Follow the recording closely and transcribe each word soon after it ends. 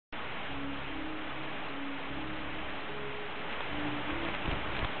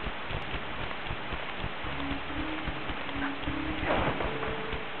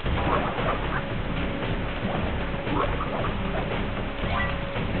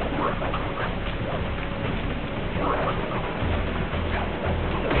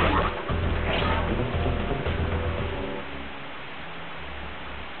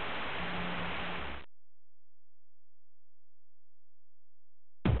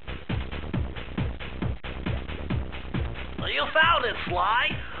You found it, Sly.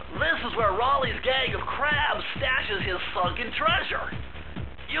 This is where Raleigh's gang of crabs stashes his sunken treasure.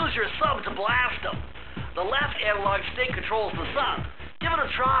 Use your sub to blast them. The left analog stick controls the sub. Give it a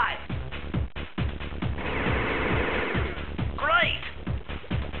try. Great!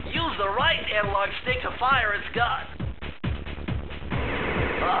 Use the right analog stick to fire its gun.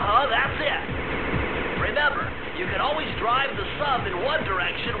 That's it. Remember, you can always drive the sub in one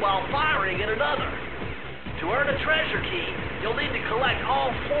direction while firing in another. To earn a treasure key, you'll need to collect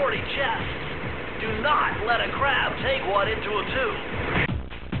all 40 chests. Do not let a crab take one into a tube.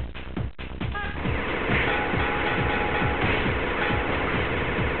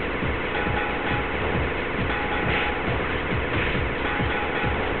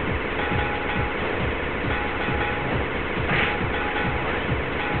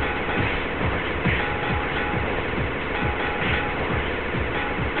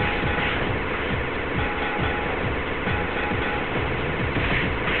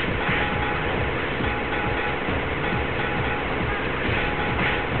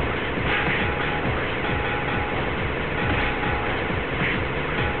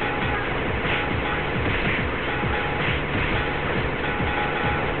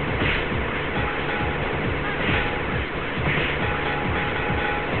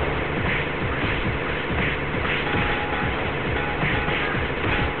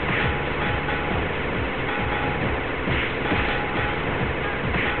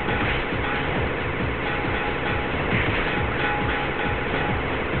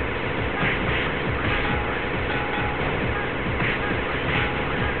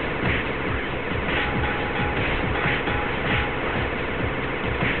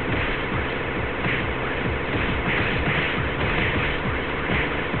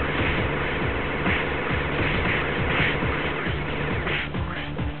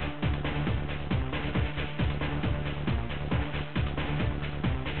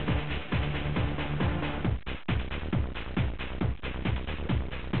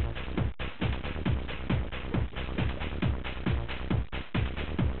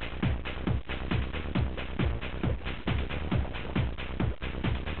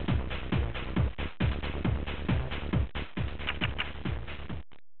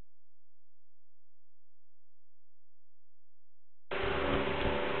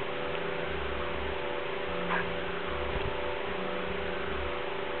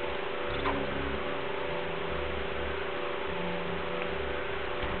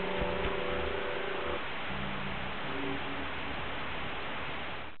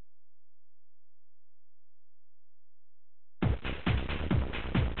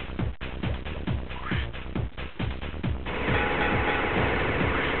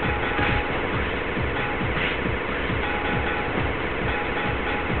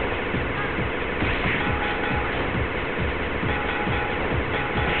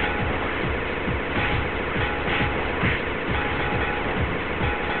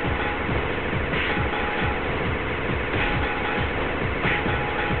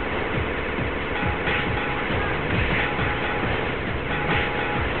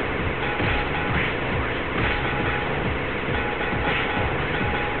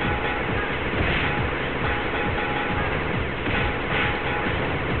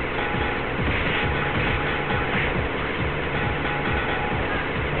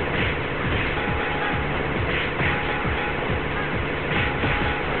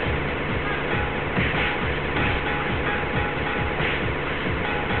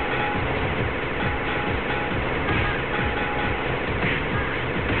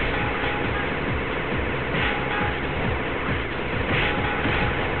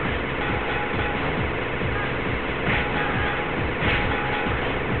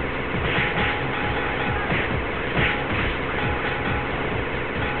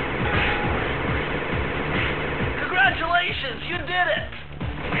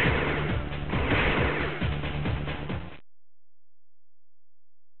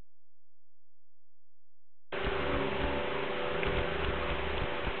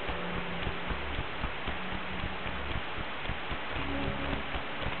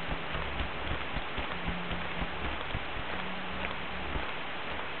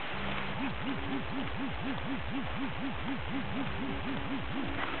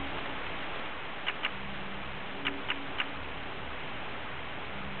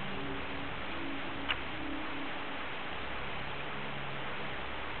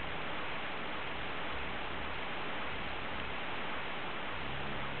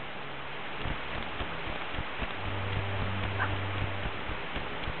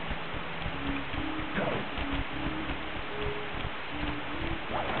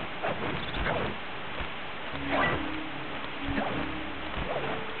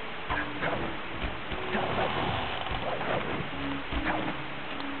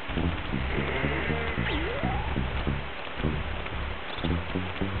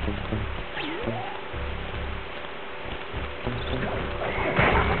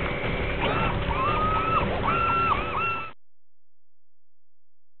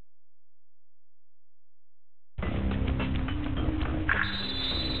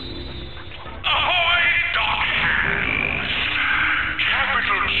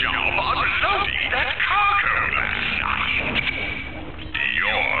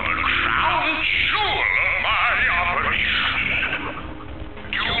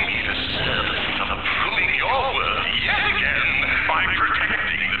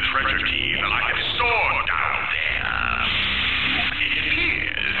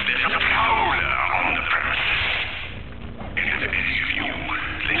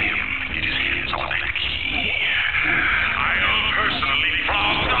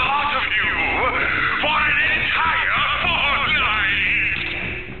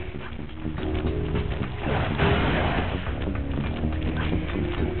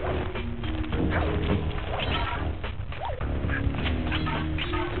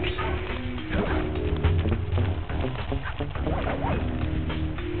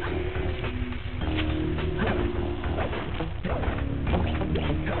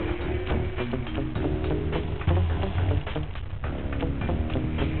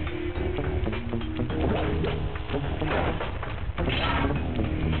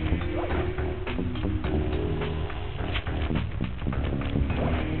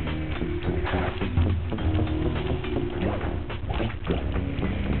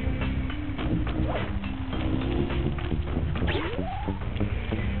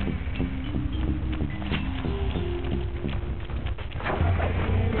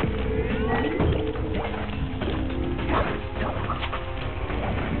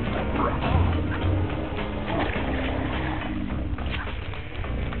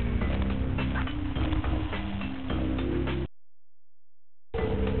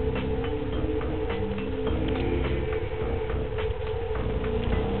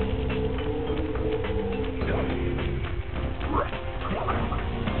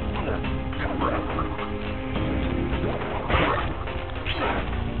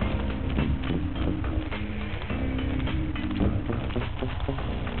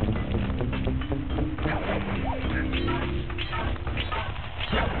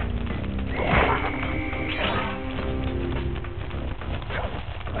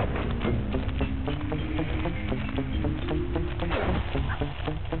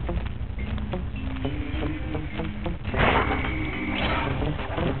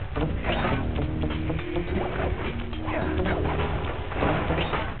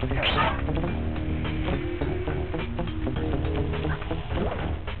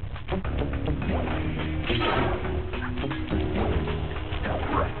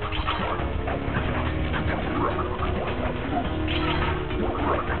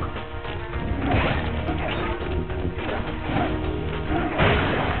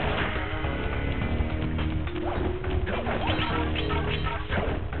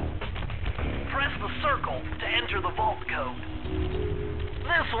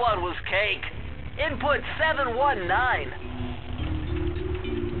 one was cake. Input 719.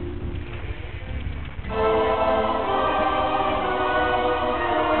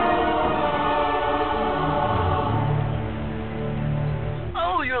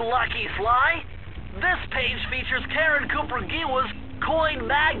 Oh, you're lucky, Sly. This page features Karen Cooper-Giwa's coin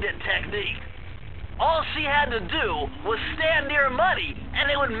magnet technique. All she had to do was stand near money,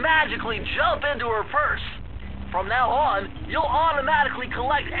 and it would magically jump into her purse. From now on, you'll automatically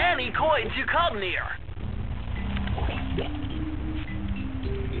collect any coins you come near.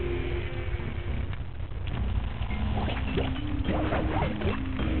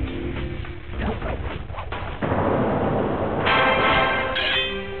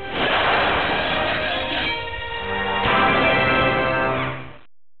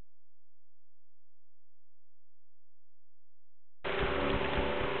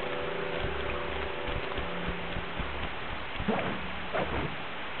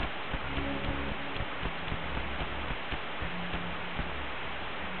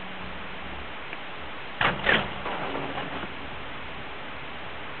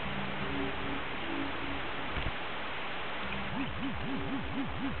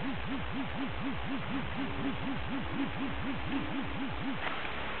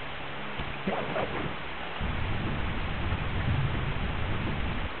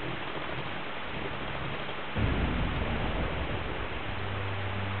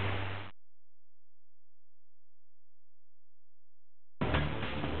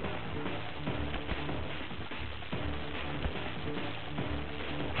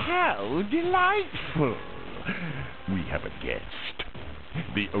 How delightful! We have a guest.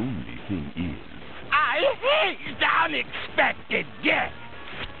 The only thing is, I hate unexpected guests.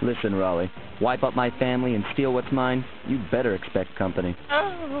 Listen, Raleigh, wipe up my family and steal what's mine? You better expect company.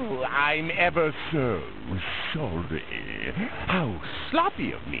 Oh, I'm ever so sorry. How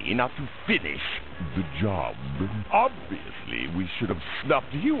sloppy of me not to finish the job. Obviously, we should have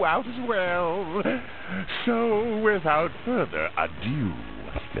snuffed you out as well. So, without further ado,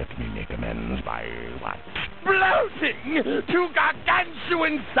 let me make amends by what? Bloating to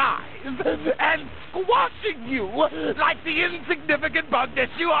gargantuan size and squashing you like the insignificant bug that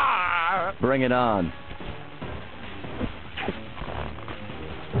you are! Bring it on.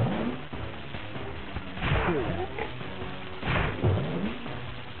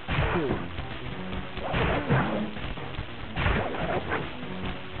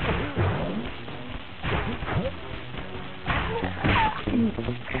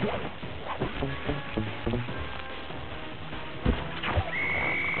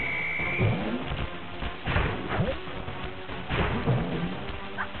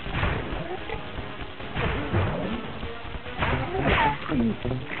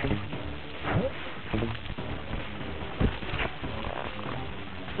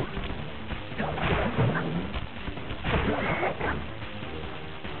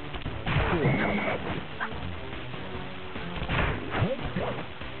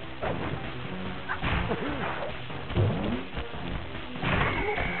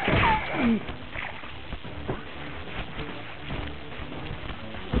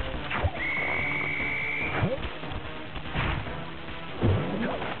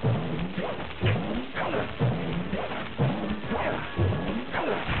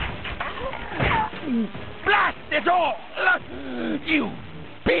 Blast it all! You've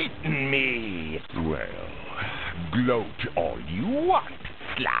beaten me! Well, gloat all you want,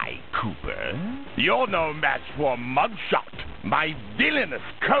 Sly Cooper. You're no match for Muggshot, my villainous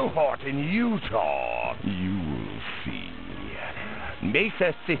cohort in Utah. You will see.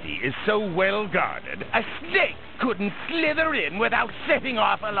 Mesa City is so well guarded, a snake couldn't slither in without setting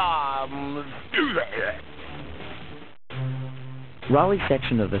off alarms. Raleigh's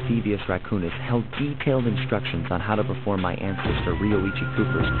section of the Thievius Raccoonus held detailed instructions on how to perform my ancestor Ryoichi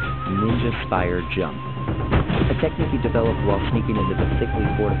Cooper's ninja-spire jump, a technique he developed while sneaking into the thickly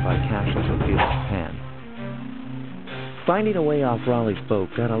fortified castles of feudal Japan. Finding a way off Raleigh's boat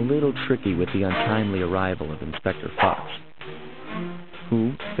got a little tricky with the untimely arrival of Inspector Fox,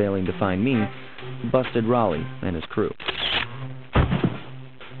 who, failing to find me, busted Raleigh and his crew.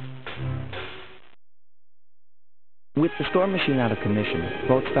 With the storm machine out of commission,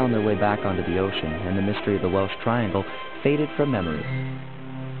 boats found their way back onto the ocean, and the mystery of the Welsh Triangle faded from memory.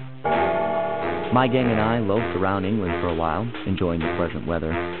 My gang and I loafed around England for a while, enjoying the pleasant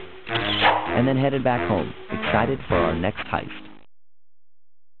weather, and then headed back home, excited for our next heist.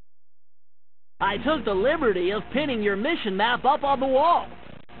 I took the liberty of pinning your mission map up on the wall.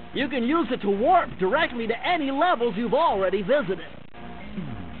 You can use it to warp directly to any levels you've already visited.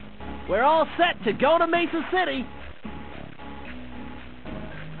 We're all set to go to Mesa City.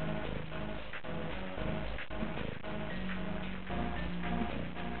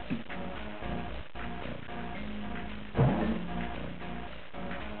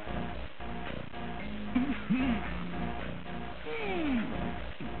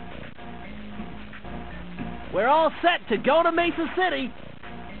 We're all set to go to Mesa City.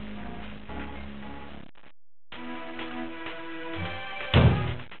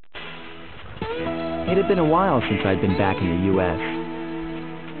 It had been a while since I'd been back in the U.S.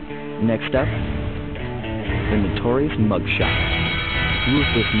 Next up, the notorious Muggshot.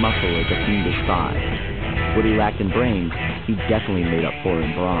 Ruthless muscle as a fiendish spy. What he lacked in brains, he definitely made up for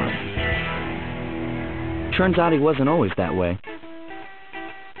in brawn. Turns out he wasn't always that way.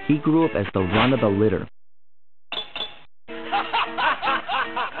 He grew up as the run of the litter.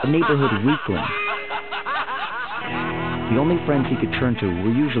 A neighborhood weakling. The only friends he could turn to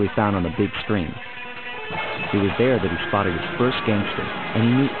were usually found on the big screen. It was there that he spotted his first gangster, and he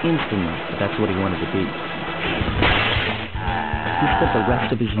knew instantly that that's what he wanted to be. He spent the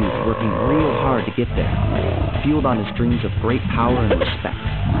rest of his youth working real hard to get there, fueled on his dreams of great power and respect.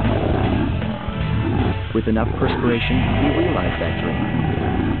 With enough perspiration, he realized that dream.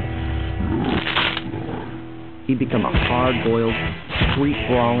 He'd become a hard-boiled,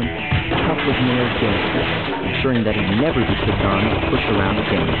 street-brawling, tough-as-nails gangster, ensuring that he'd never be picked on or pushed around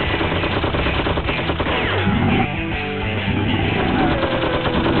again.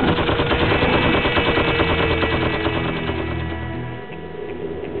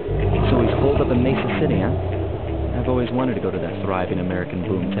 So he's holed up in Mesa City, huh? I've always wanted to go to that thriving American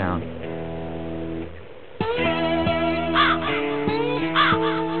boom town.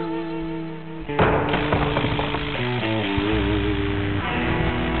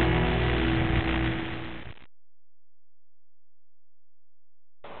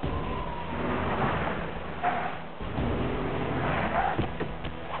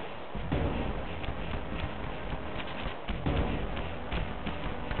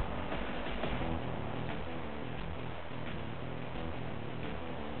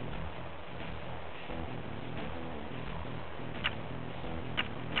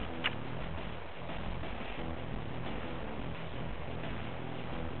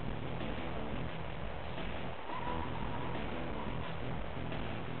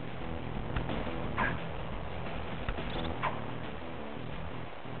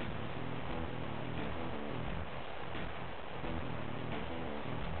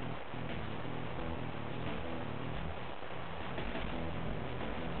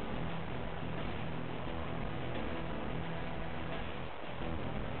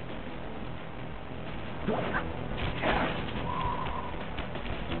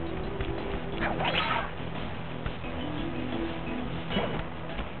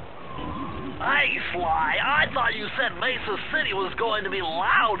 Hey, Sly, I thought you said Mesa City was going to be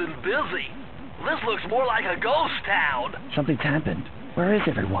loud and busy. This looks more like a ghost town. Something's happened. Where is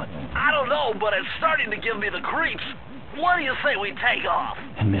everyone? I don't know, but it's starting to give me the creeps. What do you say we take off?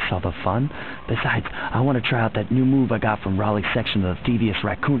 And miss all the fun? Besides, I want to try out that new move I got from Raleigh section of the Thievius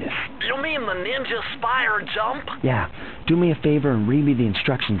Raccoonus. You mean the ninja spire jump? Yeah, do me a favor and read me the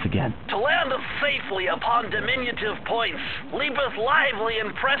instructions again. To land safely upon diminutive points, leapeth lively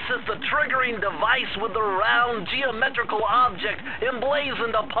and presseth the triggering device with the round geometrical object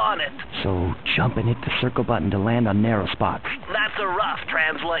emblazoned upon it. So jump and hit the circle button to land on narrow spots. That's a rough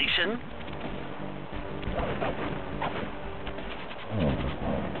translation.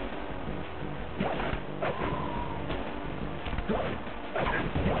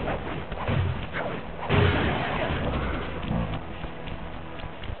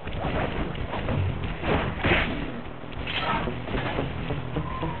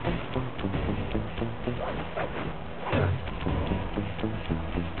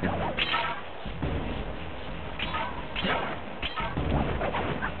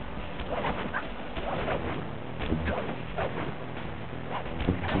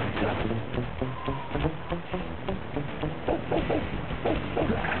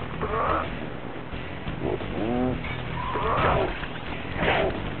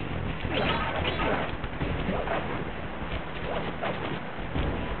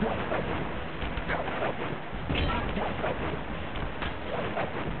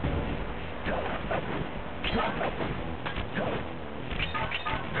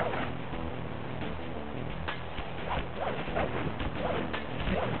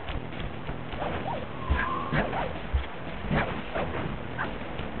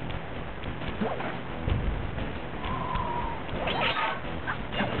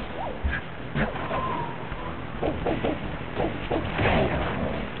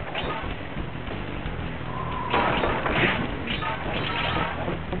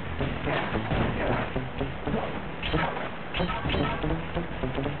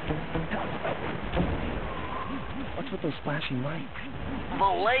 What's with those flashing lights?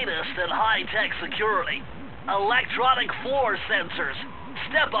 The latest in high-tech security. Electronic floor sensors.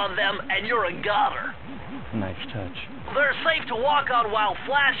 Step on them and you're a goner. Nice touch. They're safe to walk on while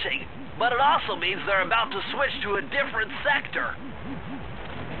flashing, but it also means they're about to switch to a different sector.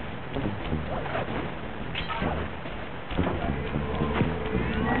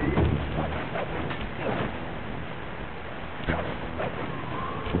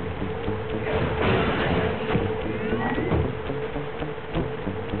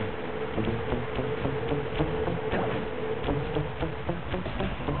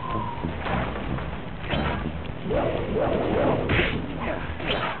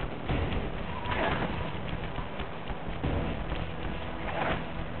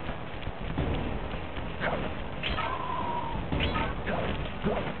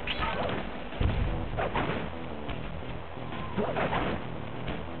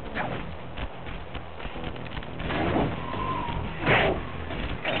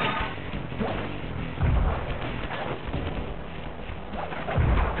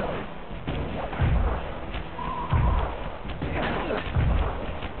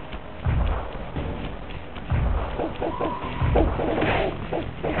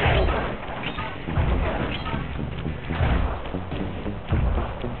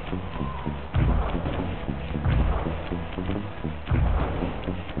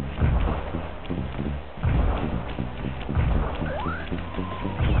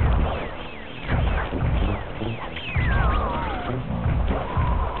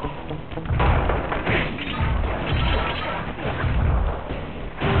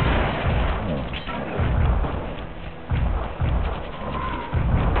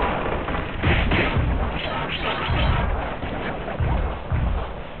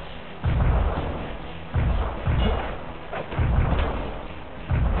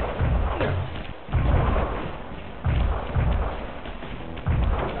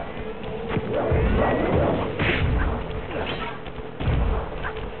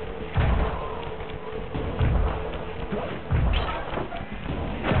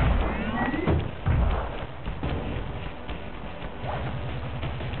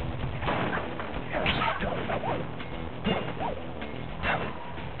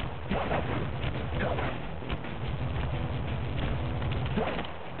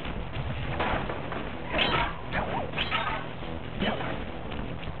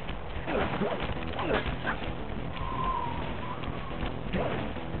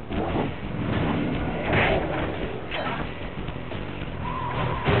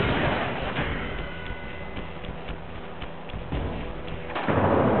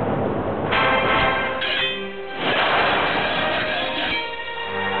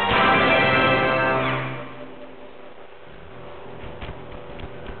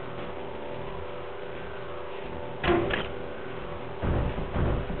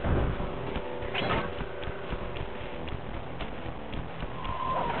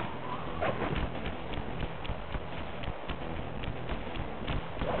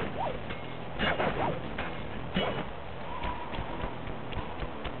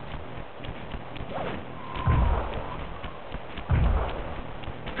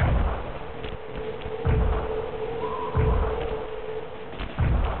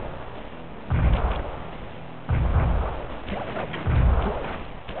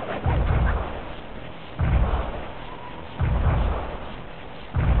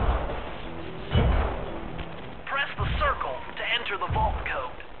 the vault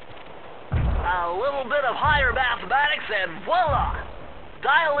code. A little bit of higher mathematics and voila!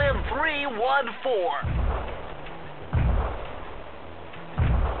 Dial in 314.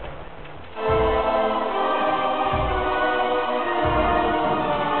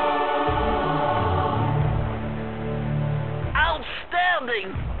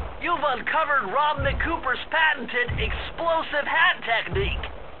 Outstanding! You've uncovered Robin Cooper's patented explosive hat technique.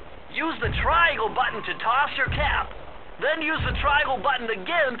 Use the triangle button to toss your cap, then use the triangle button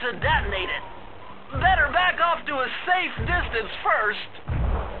again to detonate it. Better back off to a safe distance first.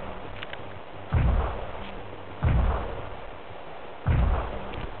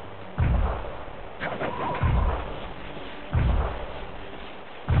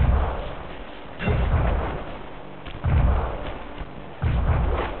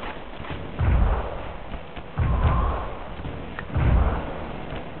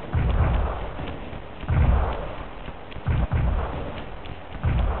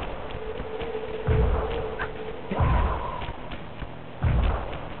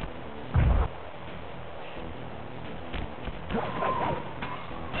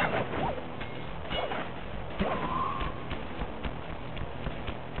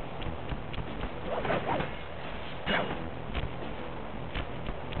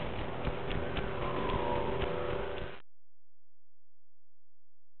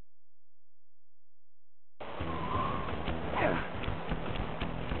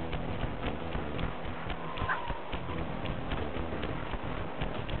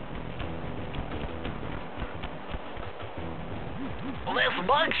 Well, this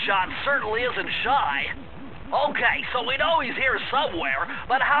Muggshot certainly isn't shy. Okay, so we know he's here somewhere,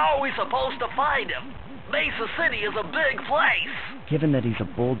 but how are we supposed to find him? Mesa City is a big place. Given that he's a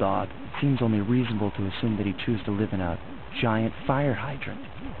bulldog, it seems only reasonable to assume that he'd choose to live in a giant fire hydrant.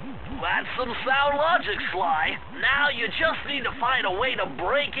 That's some sound logic, Sly. Now you just need to find a way to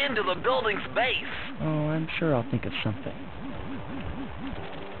break into the building's base. Oh, I'm sure I'll think of something.